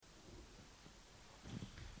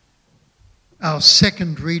Our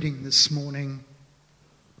second reading this morning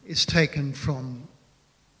is taken from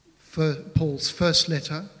Paul's first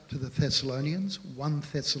letter to the Thessalonians, 1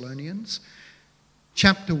 Thessalonians,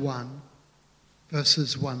 chapter 1,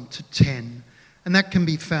 verses 1 to 10. And that can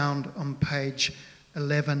be found on page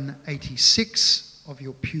 1186 of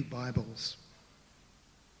your Pew Bibles.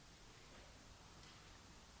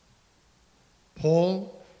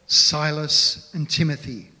 Paul, Silas, and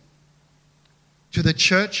Timothy, to the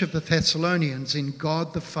church of the Thessalonians in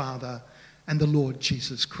God the Father and the Lord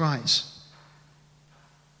Jesus Christ.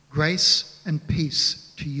 Grace and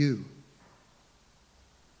peace to you.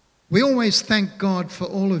 We always thank God for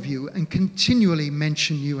all of you and continually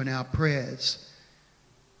mention you in our prayers.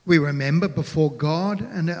 We remember before God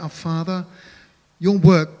and our Father your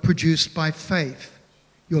work produced by faith,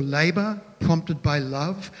 your labour prompted by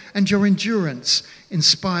love, and your endurance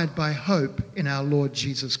inspired by hope in our Lord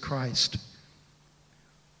Jesus Christ.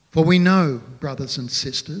 For we know, brothers and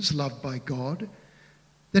sisters, loved by God,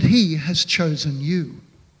 that He has chosen you,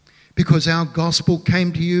 because our gospel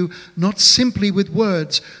came to you not simply with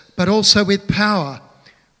words, but also with power,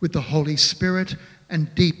 with the Holy Spirit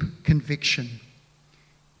and deep conviction.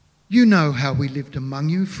 You know how we lived among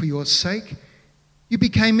you for your sake. You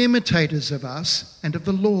became imitators of us and of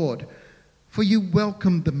the Lord, for you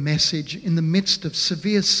welcomed the message in the midst of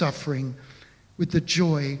severe suffering with the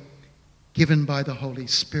joy given by the Holy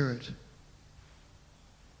Spirit.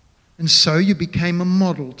 And so you became a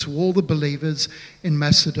model to all the believers in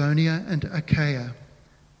Macedonia and Achaia.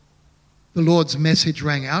 The Lord's message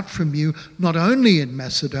rang out from you not only in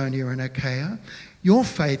Macedonia and Achaia, your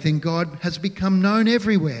faith in God has become known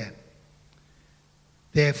everywhere.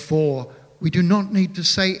 Therefore, we do not need to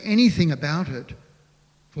say anything about it,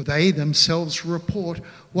 for they themselves report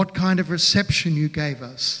what kind of reception you gave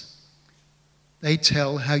us. They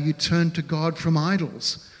tell how you turned to God from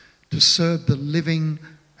idols to serve the living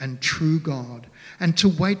and true God and to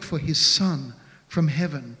wait for His Son from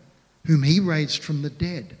heaven, whom He raised from the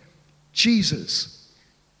dead, Jesus,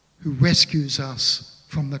 who rescues us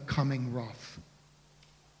from the coming wrath.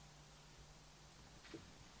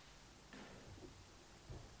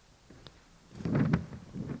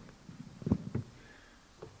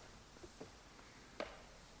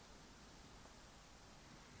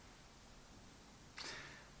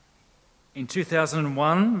 In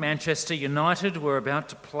 2001, Manchester United were about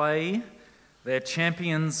to play their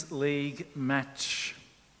Champions League match.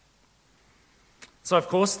 So, of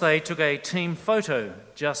course, they took a team photo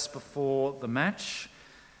just before the match,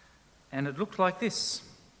 and it looked like this.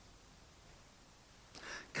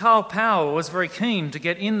 Carl Power was very keen to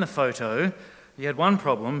get in the photo. He had one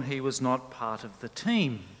problem: he was not part of the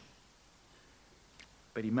team.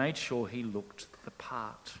 But he made sure he looked the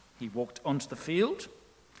part. He walked onto the field,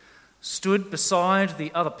 stood beside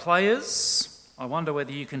the other players. I wonder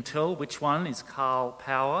whether you can tell which one is Carl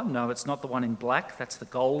Power. No, it's not the one in black, that's the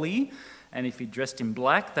goalie. And if he dressed in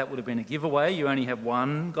black, that would have been a giveaway. You only have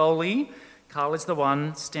one goalie. Carl is the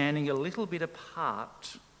one standing a little bit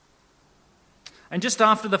apart. And just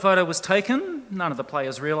after the photo was taken, none of the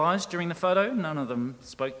players realised during the photo, none of them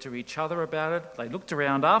spoke to each other about it. They looked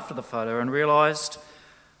around after the photo and realised,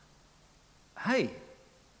 hey,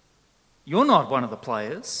 you're not one of the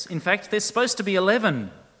players. In fact, there's supposed to be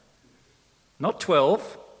 11, not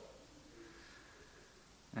 12.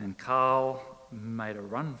 And Carl made a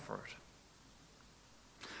run for it.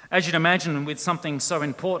 As you'd imagine, with something so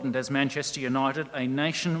important as Manchester United, a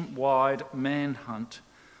nationwide manhunt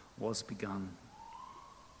was begun.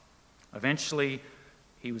 Eventually,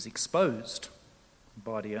 he was exposed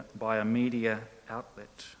by a media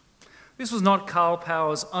outlet. This was not Carl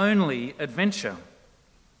Power's only adventure.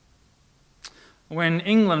 When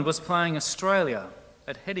England was playing Australia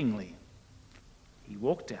at Headingley, he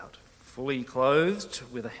walked out fully clothed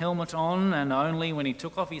with a helmet on, and only when he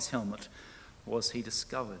took off his helmet was he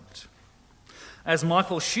discovered. As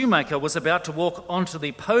Michael Schumacher was about to walk onto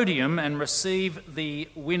the podium and receive the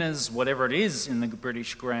winners, whatever it is, in the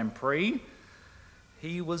British Grand Prix,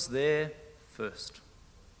 he was there first.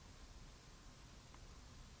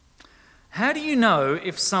 How do you know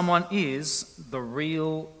if someone is the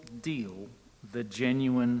real deal, the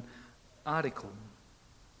genuine article?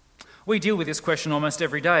 We deal with this question almost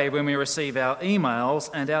every day when we receive our emails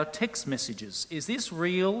and our text messages. Is this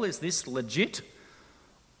real? Is this legit?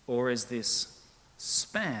 Or is this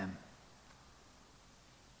spam?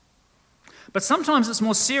 But sometimes it's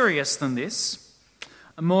more serious than this,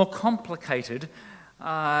 more complicated,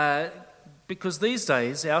 because these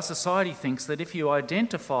days our society thinks that if you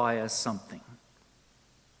identify as something,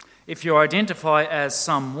 if you identify as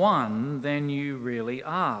someone, then you really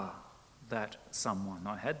are that someone?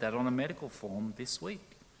 I had that on a medical form this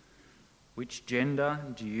week. Which gender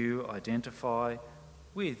do you identify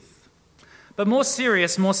with? But more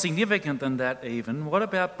serious, more significant than that even, what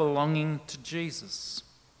about belonging to Jesus?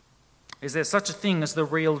 Is there such a thing as the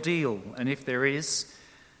real deal? And if there is,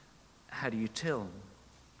 how do you tell?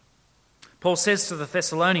 Paul says to the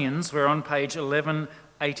Thessalonians, we're on page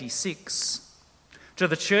 1186, to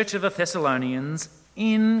the church of the Thessalonians,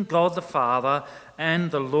 in God the Father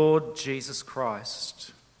and the Lord Jesus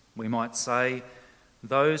Christ. We might say,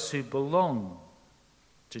 those who belong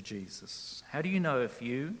to Jesus. How do you know if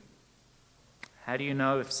you? How do you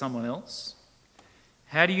know if someone else?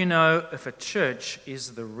 How do you know if a church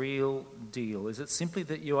is the real deal? Is it simply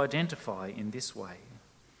that you identify in this way?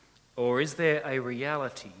 Or is there a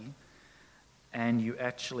reality and you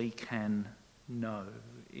actually can know?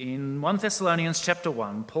 In 1 Thessalonians chapter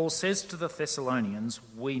 1, Paul says to the Thessalonians,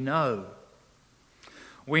 we know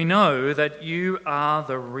that you are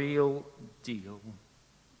the real deal.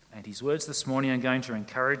 And his words this morning are going to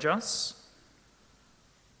encourage us,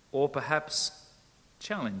 or perhaps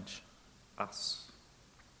challenge us.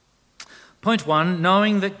 Point 1,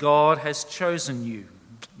 knowing that God has chosen you.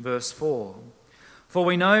 Verse 4, for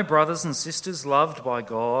we know, brothers and sisters loved by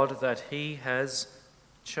God, that he has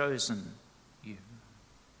chosen you.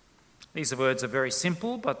 These words are very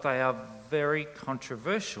simple, but they are very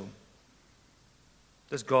controversial.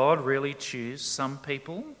 Does God really choose some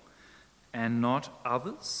people and not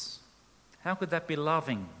others? How could that be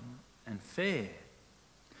loving and fair?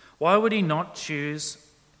 Why would he not choose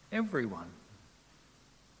everyone?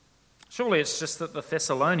 Surely it's just that the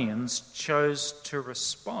Thessalonians chose to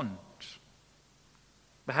respond.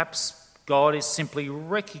 Perhaps God is simply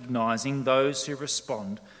recognizing those who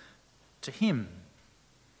respond to him.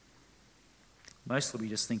 Mostly we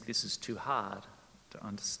just think this is too hard to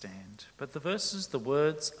understand. But the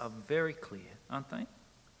words are very clear, aren't they?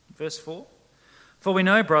 Verse 4, for we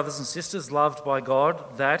know, brothers and sisters loved by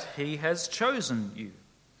God, that he has chosen you,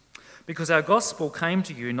 because our gospel came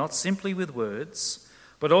to you not simply with words,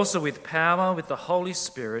 but also with power, with the Holy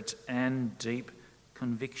Spirit and deep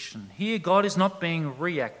conviction. Here God is not being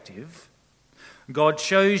reactive. God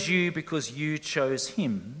chose you because you chose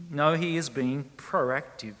him. No, he is being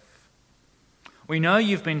proactive. We know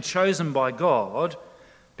you've been chosen by God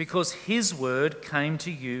because his word came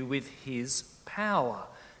to you with his power.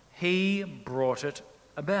 He brought it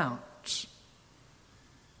about.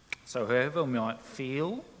 So however we might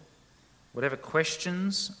feel, whatever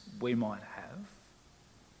questions we might have,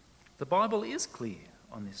 the Bible is clear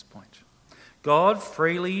on this point. God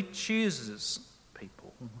freely chooses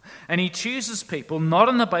people. And he chooses people not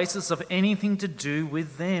on the basis of anything to do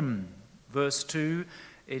with them. Verse 2,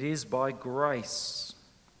 it is by grace.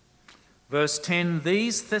 Verse 10,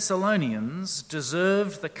 these Thessalonians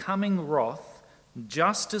deserved the coming wrath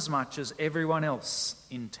just as much as everyone else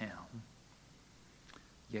in town.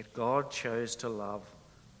 Yet God chose to love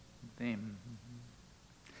them.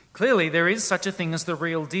 Clearly, there is such a thing as the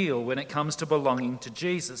real deal when it comes to belonging to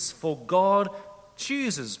Jesus, for God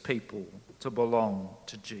chooses people to belong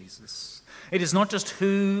to Jesus. It is not just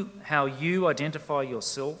how you identify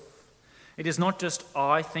yourself. It is not just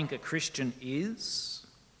I think a Christian is.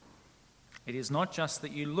 It is not just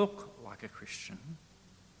that you look like a Christian.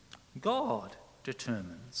 God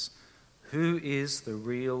determines who is the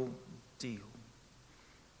real deal.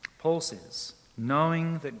 Paul says,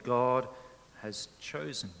 knowing that God has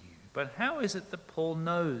chosen you. But how is it that Paul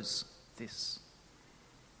knows this?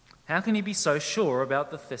 How can he be so sure about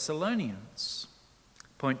the Thessalonians?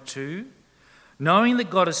 Point 2, knowing that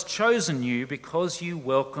God has chosen you because you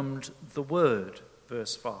welcomed the word.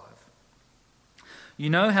 Verse 5. You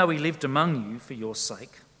know how we lived among you for your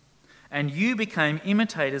sake, and you became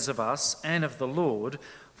imitators of us and of the Lord,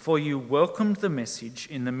 for you welcomed the message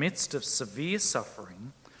in the midst of severe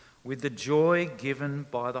suffering with the joy given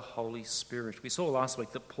by the Holy Spirit. We saw last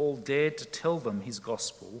week that Paul dared to tell them his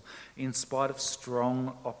gospel in spite of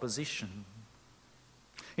strong opposition.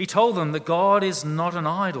 He told them that God is not an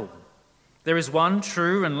idol. There is one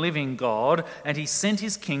true and living God, and he sent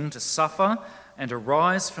his king to suffer and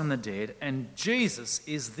arise from the dead, and Jesus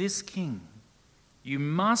is this king. You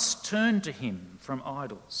must turn to him from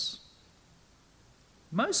idols.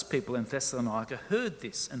 Most people in Thessalonica heard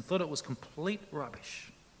this and thought it was complete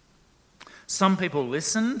rubbish. Some people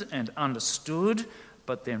listened and understood,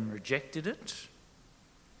 but then rejected it.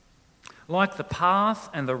 Like the path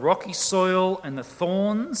and the rocky soil and the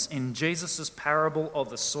thorns in Jesus' parable of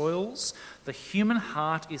the soils, the human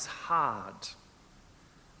heart is hard,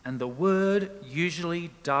 and the word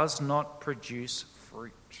usually does not produce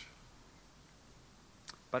fruit.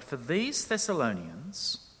 But for these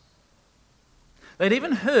Thessalonians, They'd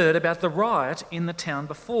even heard about the riot in the town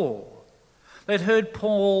before. They'd heard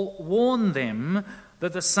Paul warn them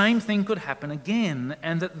that the same thing could happen again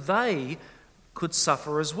and that they could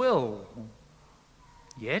suffer as well.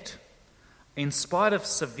 Yet, in spite of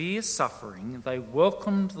severe suffering, they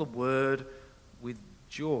welcomed the word with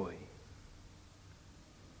joy.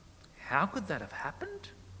 How could that have happened?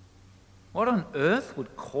 What on earth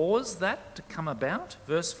would cause that to come about?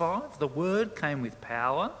 Verse 5, the word came with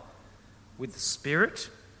power, with the Spirit,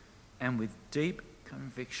 and with deep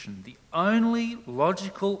conviction. The only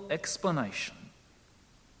logical explanation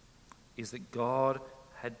is that God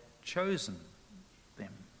had chosen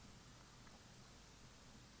them.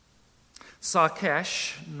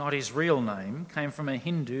 Sarkash, not his real name, came from a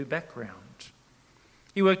Hindu background.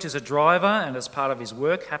 He worked as a driver and as part of his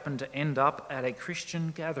work happened to end up at a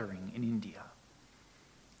Christian gathering in India.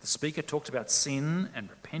 The speaker talked about sin and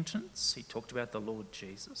repentance. He talked about the Lord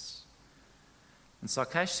Jesus. And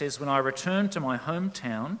Sarkash says, when I returned to my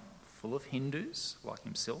hometown, full of Hindus like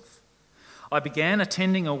himself, I began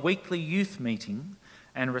attending a weekly youth meeting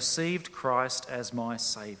and received Christ as my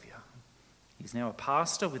saviour. He's now a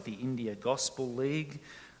pastor with the India Gospel League.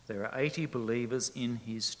 There are 80 believers in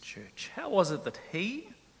his church. How was it that he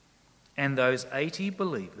and those 80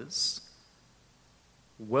 believers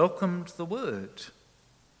welcomed the word?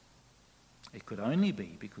 It could only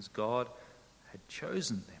be because God had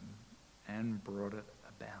chosen them and brought it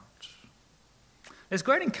about. There's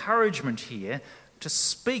great encouragement here to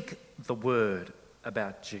speak the word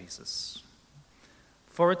about Jesus,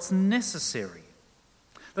 for it's necessary.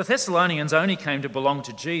 The Thessalonians only came to belong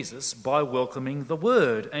to Jesus by welcoming the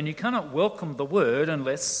word, and you cannot welcome the word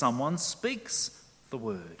unless someone speaks the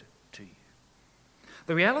word to you.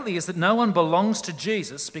 The reality is that no one belongs to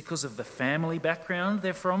Jesus because of the family background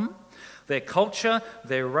they're from, their culture,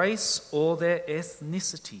 their race, or their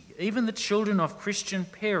ethnicity. Even the children of Christian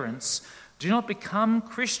parents do not become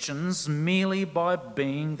Christians merely by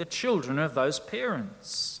being the children of those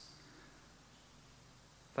parents.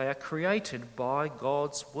 They are created by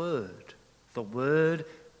God's word. The word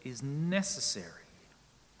is necessary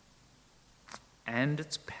and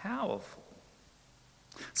it's powerful.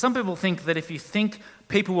 Some people think that if you think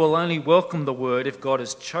people will only welcome the word if God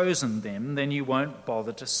has chosen them, then you won't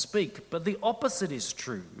bother to speak. But the opposite is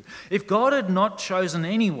true. If God had not chosen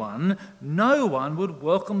anyone, no one would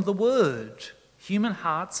welcome the word. Human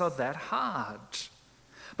hearts are that hard.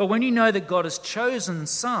 But when you know that God has chosen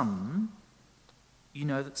some, you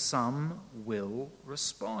know that some will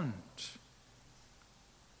respond.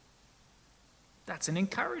 That's an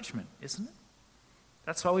encouragement, isn't it?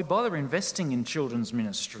 That's why we bother investing in children's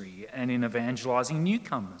ministry and in evangelising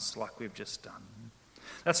newcomers like we've just done.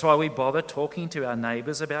 That's why we bother talking to our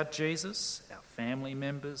neighbours about Jesus, our family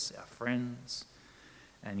members, our friends,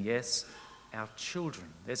 and yes, our children.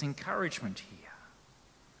 There's encouragement here.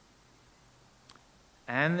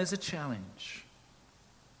 And there's a challenge.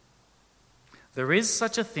 There is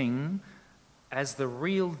such a thing as the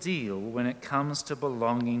real deal when it comes to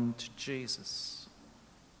belonging to Jesus.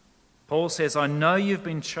 Paul says, I know you've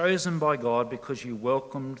been chosen by God because you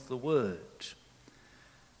welcomed the word.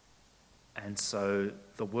 And so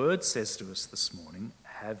the word says to us this morning,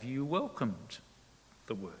 have you welcomed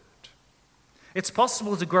the word? It's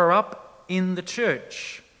possible to grow up in the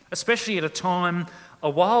church, especially at a time a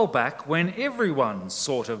while back when everyone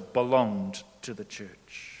sort of belonged to the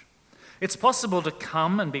church. It's possible to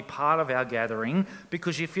come and be part of our gathering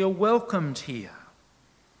because you feel welcomed here.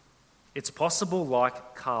 It's possible,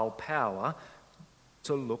 like Carl Power,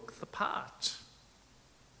 to look the part.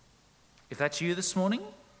 If that's you this morning,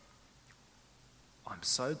 I'm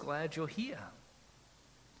so glad you're here.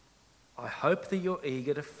 I hope that you're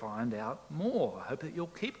eager to find out more. I hope that you'll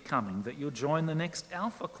keep coming, that you'll join the next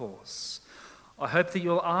Alpha course. I hope that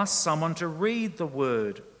you'll ask someone to read the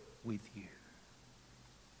word with you.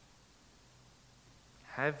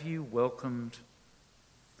 Have you welcomed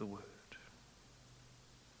the word?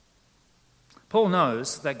 Paul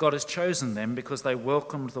knows that God has chosen them because they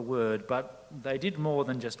welcomed the word, but they did more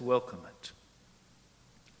than just welcome it.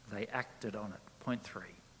 They acted on it. Point 3.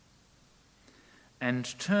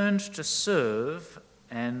 And turned to serve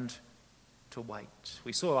and to wait.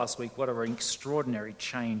 We saw last week what an extraordinary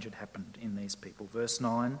change had happened in these people. Verse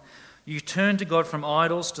 9, you turned to God from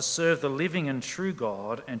idols to serve the living and true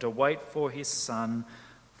God and to wait for his Son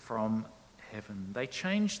from heaven. They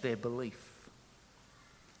changed their belief.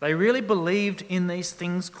 They really believed in these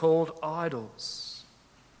things called idols.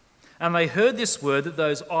 And they heard this word that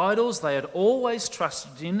those idols they had always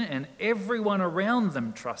trusted in and everyone around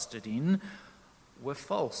them trusted in were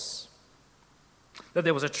false. That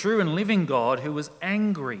there was a true and living God who was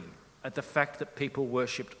angry at the fact that people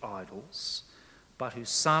worshipped idols, but whose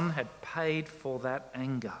Son had paid for that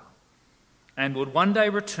anger and would one day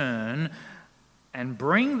return and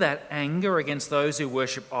bring that anger against those who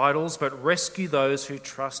worship idols, but rescue those who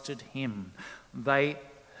trusted him. They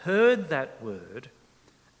heard that word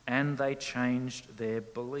and they changed their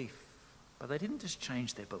belief. But they didn't just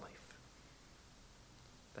change their belief.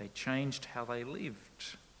 They changed how they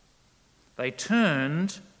lived. They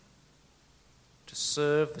turned to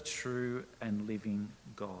serve the true and living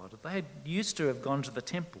God. They had used to have gone to the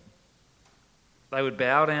temple. They would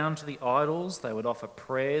bow down to the idols. They would offer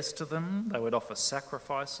prayers to them. They would offer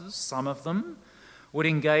sacrifices. Some of them would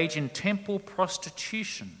engage in temple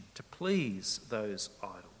prostitution to please those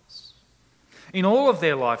idols. In all of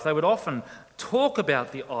their life, they would often talk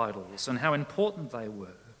about the idols and how important they were.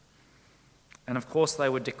 And of course, they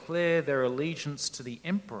would declare their allegiance to the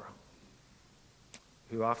emperor,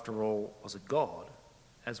 who after all was a god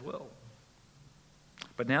as well.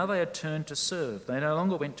 But now they had turned to serve. They no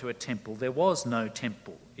longer went to a temple. There was no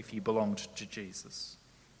temple if you belonged to Jesus.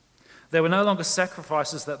 There were no longer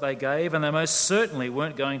sacrifices that they gave, and they most certainly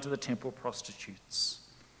weren't going to the temple prostitutes.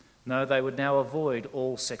 No, they would now avoid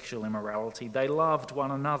all sexual immorality. They loved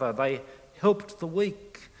one another. They helped the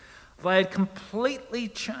weak. They had completely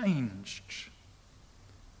changed.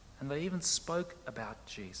 And they even spoke about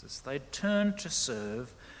Jesus. They'd turned to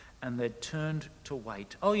serve and they'd turned to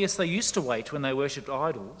wait. Oh yes, they used to wait when they worshipped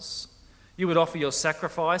idols. You would offer your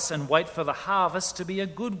sacrifice and wait for the harvest to be a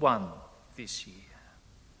good one this year.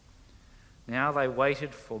 Now they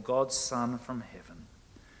waited for God's Son from heaven,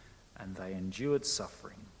 and they endured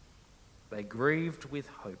suffering. They grieved with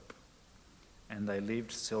hope, and they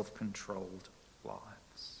lived self-controlled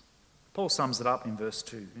lives. Paul sums it up in verse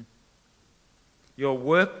 2. Your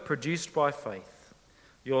work produced by faith,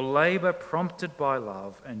 your labour prompted by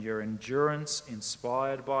love, and your endurance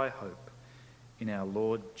inspired by hope in our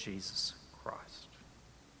Lord Jesus Christ.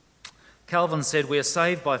 Calvin said, we are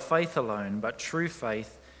saved by faith alone, but true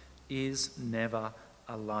faith is never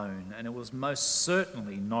alone. And it was most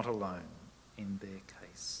certainly not alone in their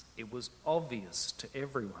case. It was obvious to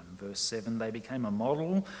everyone. Verse 7, they became a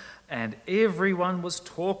model and everyone was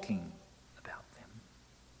talking about them.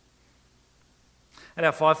 At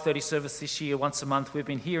our 5:30 service this year, once a month, we've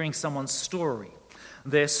been hearing someone's story.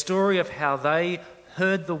 Their story of how they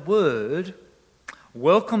heard the word,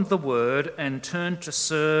 welcomed the word, and turned to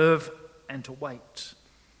serve and to wait.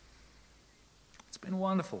 It's been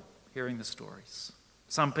wonderful hearing the stories.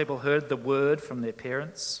 Some people heard the word from their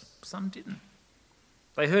parents, some didn't.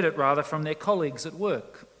 They heard it rather from their colleagues at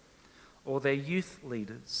work or their youth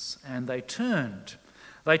leaders, and they turned.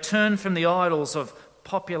 They turned from the idols of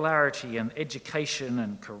popularity and education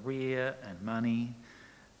and career and money,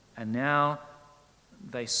 and now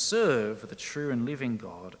they serve the true and living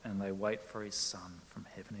God and they wait for his Son from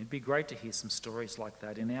heaven. It'd be great to hear some stories like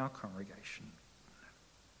that in our congregation.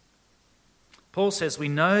 Paul says, we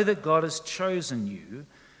know that God has chosen you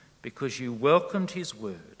because you welcomed his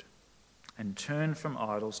word and turned from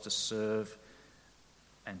idols to serve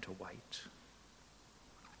and to wait.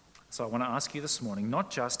 So I want to ask you this morning, not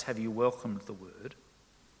just have you welcomed the word,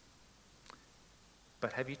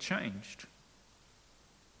 but have you changed?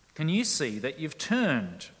 Can you see that you've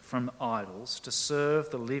turned from idols to serve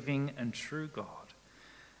the living and true God?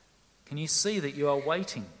 Can you see that you are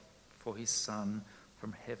waiting for his Son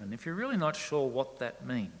from heaven? If you're really not sure what that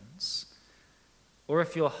means, or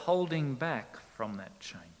if you're holding back from that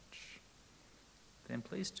change, then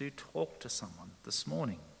please do talk to someone this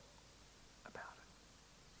morning about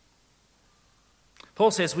it.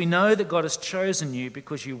 Paul says, we know that God has chosen you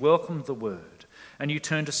because you welcomed the word and you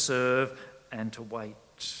turn to serve and to wait.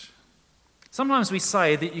 Sometimes we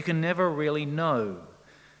say that you can never really know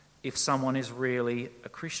if someone is really a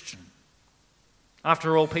Christian.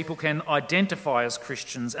 After all, people can identify as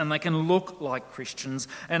Christians and they can look like Christians.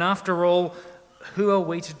 And after all, who are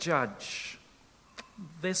we to judge?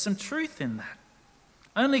 There's some truth in that.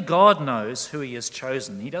 Only God knows who he has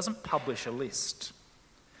chosen. He doesn't publish a list.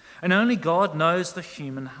 And only God knows the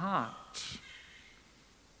human heart.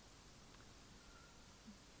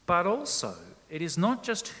 But also, it is not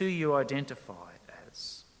just who you identify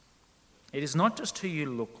as. It is not just who you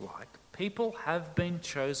look like. People have been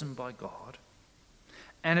chosen by God.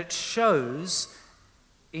 And it shows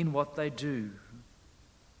in what they do.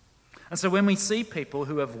 And so when we see people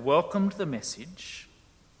who have welcomed the message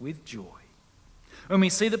with joy, when we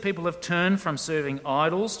see that people have turned from serving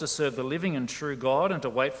idols to serve the living and true God and to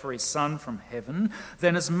wait for his Son from heaven,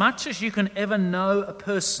 then as much as you can ever know a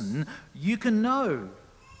person, you can know.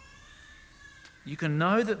 You can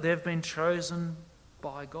know that they've been chosen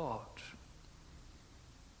by God.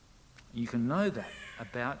 You can know that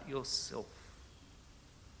about yourself.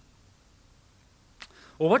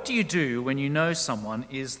 Or what do you do when you know someone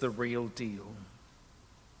is the real deal?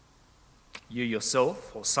 You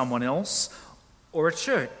yourself, or someone else, or a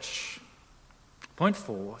church? Point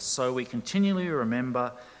 4, so we continually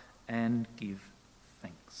remember and give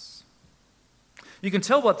thanks. You can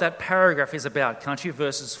tell what that paragraph is about, can't you?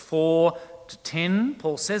 Verses 4 to 10,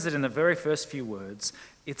 Paul says it in the very first few words.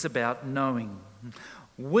 It's about knowing.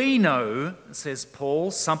 We know, says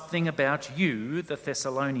Paul, something about you, the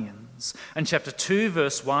Thessalonians. And chapter 2,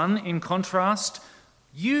 verse 1, in contrast,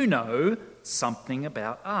 you know something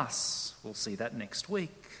about us. We'll see that next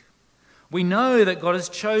week. We know that God has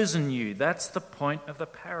chosen you. That's the point of the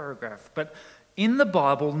paragraph. But in the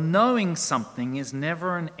Bible, knowing something is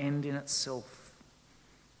never an end in itself.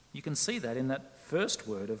 You can see that in that first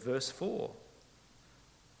word of verse 4.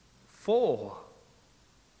 For.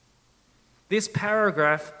 This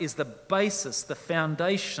paragraph is the basis, the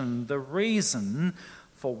foundation, the reason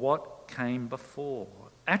for what came before.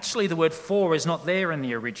 Actually, the word for is not there in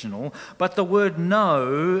the original, but the word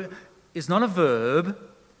know is not a verb,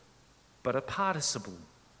 but a participle.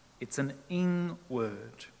 It's an ing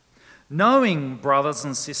word. Knowing, brothers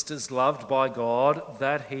and sisters loved by God,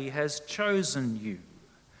 that he has chosen you.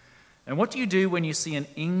 And what do you do when you see an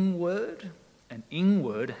ing word? An ing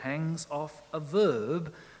word hangs off a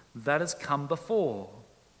verb that has come before.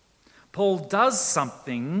 Paul does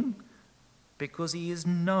something because he is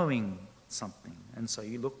knowing something. And so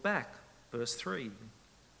you look back, verse 3.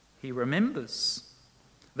 He remembers.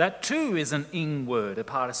 That too is an ing word, a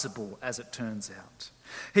participle, as it turns out.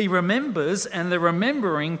 He remembers, and the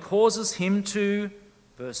remembering causes him to,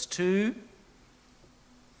 verse 2,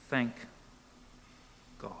 thank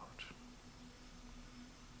God.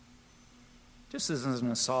 Just as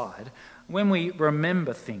an aside, when we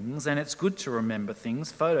remember things, and it's good to remember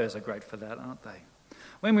things, photos are great for that, aren't they?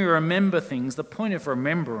 When we remember things, the point of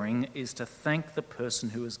remembering is to thank the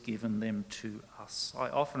person who has given them to us. I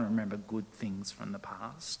often remember good things from the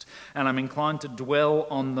past, and I'm inclined to dwell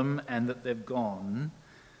on them and that they've gone.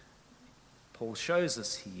 Paul shows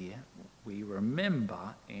us here, we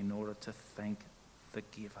remember in order to thank the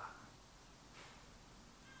giver.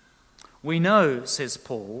 We know, says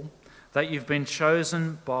Paul, that you've been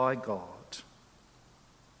chosen by God.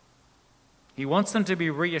 He wants them to be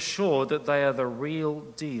reassured that they are the real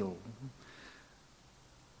deal.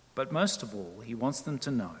 But most of all, he wants them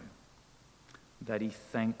to know that he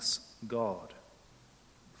thanks God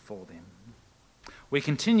for them. We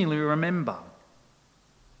continually remember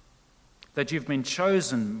that you've been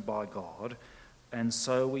chosen by God, and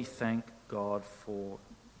so we thank God for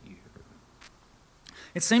you.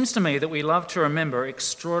 It seems to me that we love to remember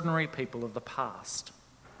extraordinary people of the past.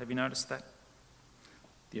 Have you noticed that?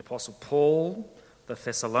 The Apostle Paul, the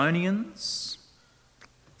Thessalonians,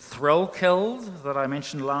 Threlkeld, that I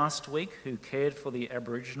mentioned last week, who cared for the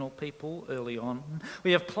Aboriginal people early on.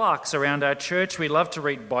 We have plaques around our church. We love to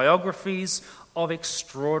read biographies of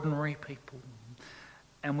extraordinary people,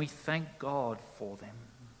 and we thank God for them.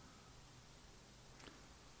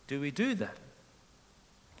 Do we do that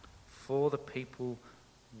for the people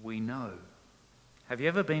we know? Have you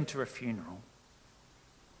ever been to a funeral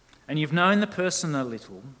and you've known the person a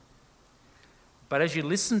little, but as you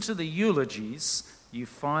listen to the eulogies, you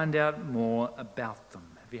find out more about them?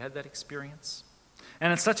 Have you had that experience?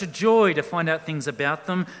 And it's such a joy to find out things about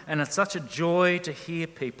them, and it's such a joy to hear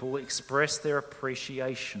people express their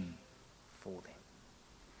appreciation for them.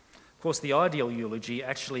 Of course, the ideal eulogy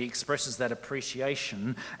actually expresses that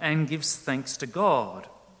appreciation and gives thanks to God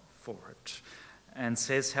for it, and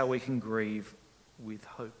says how we can grieve with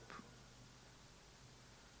hope.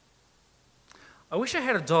 I wish I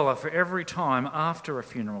had $1 for every time after a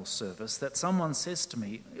funeral service that someone says to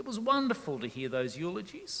me, "It was wonderful to hear those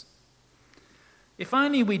eulogies." If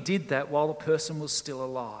only we did that while the person was still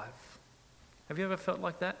alive. Have you ever felt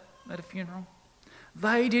like that at a funeral?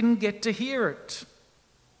 They didn't get to hear it.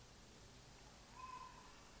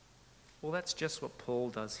 Well, that's just what Paul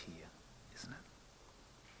does here, isn't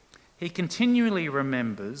it? He continually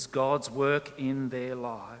remembers God's work in their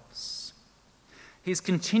lives. His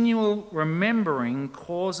continual remembering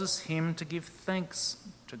causes him to give thanks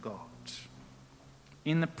to God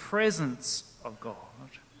in the presence of God.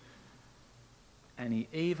 And he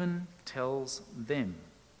even tells them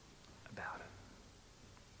about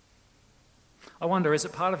it. I wonder, is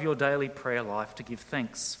it part of your daily prayer life to give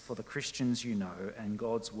thanks for the Christians you know and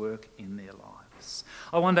God's work in their lives?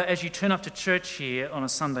 I wonder, as you turn up to church here on a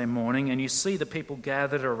Sunday morning and you see the people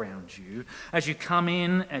gathered around you, as you come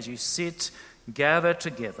in, as you sit, gather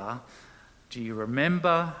together, do you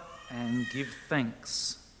remember and give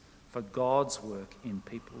thanks for God's work in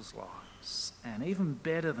people's lives. And even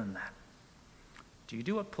better than that, do you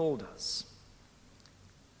do what Paul does?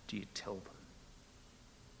 Do you tell them?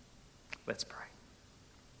 Let's pray.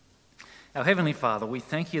 Our Heavenly Father, we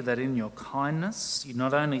thank you that in your kindness you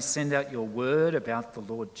not only send out your word about the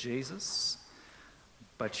Lord Jesus,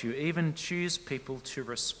 but you even choose people to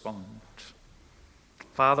respond.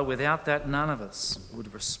 Father, without that, none of us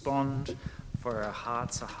would respond, for our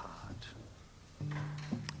hearts are hard.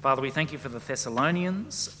 Father, we thank you for the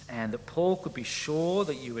Thessalonians, and that Paul could be sure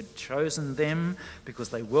that you had chosen them because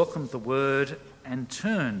they welcomed the word and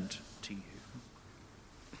turned to you.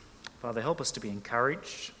 Father, help us to be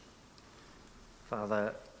encouraged.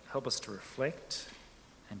 Father, help us to reflect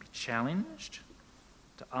and be challenged,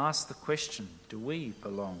 to ask the question, do we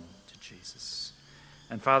belong to Jesus?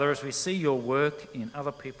 And Father, as we see your work in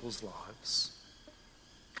other people's lives,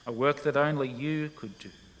 a work that only you could do,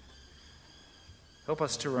 help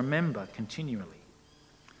us to remember continually,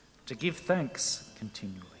 to give thanks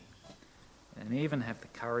continually, and even have the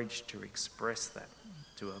courage to express that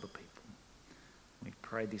to other people. We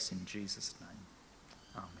pray this in Jesus' name.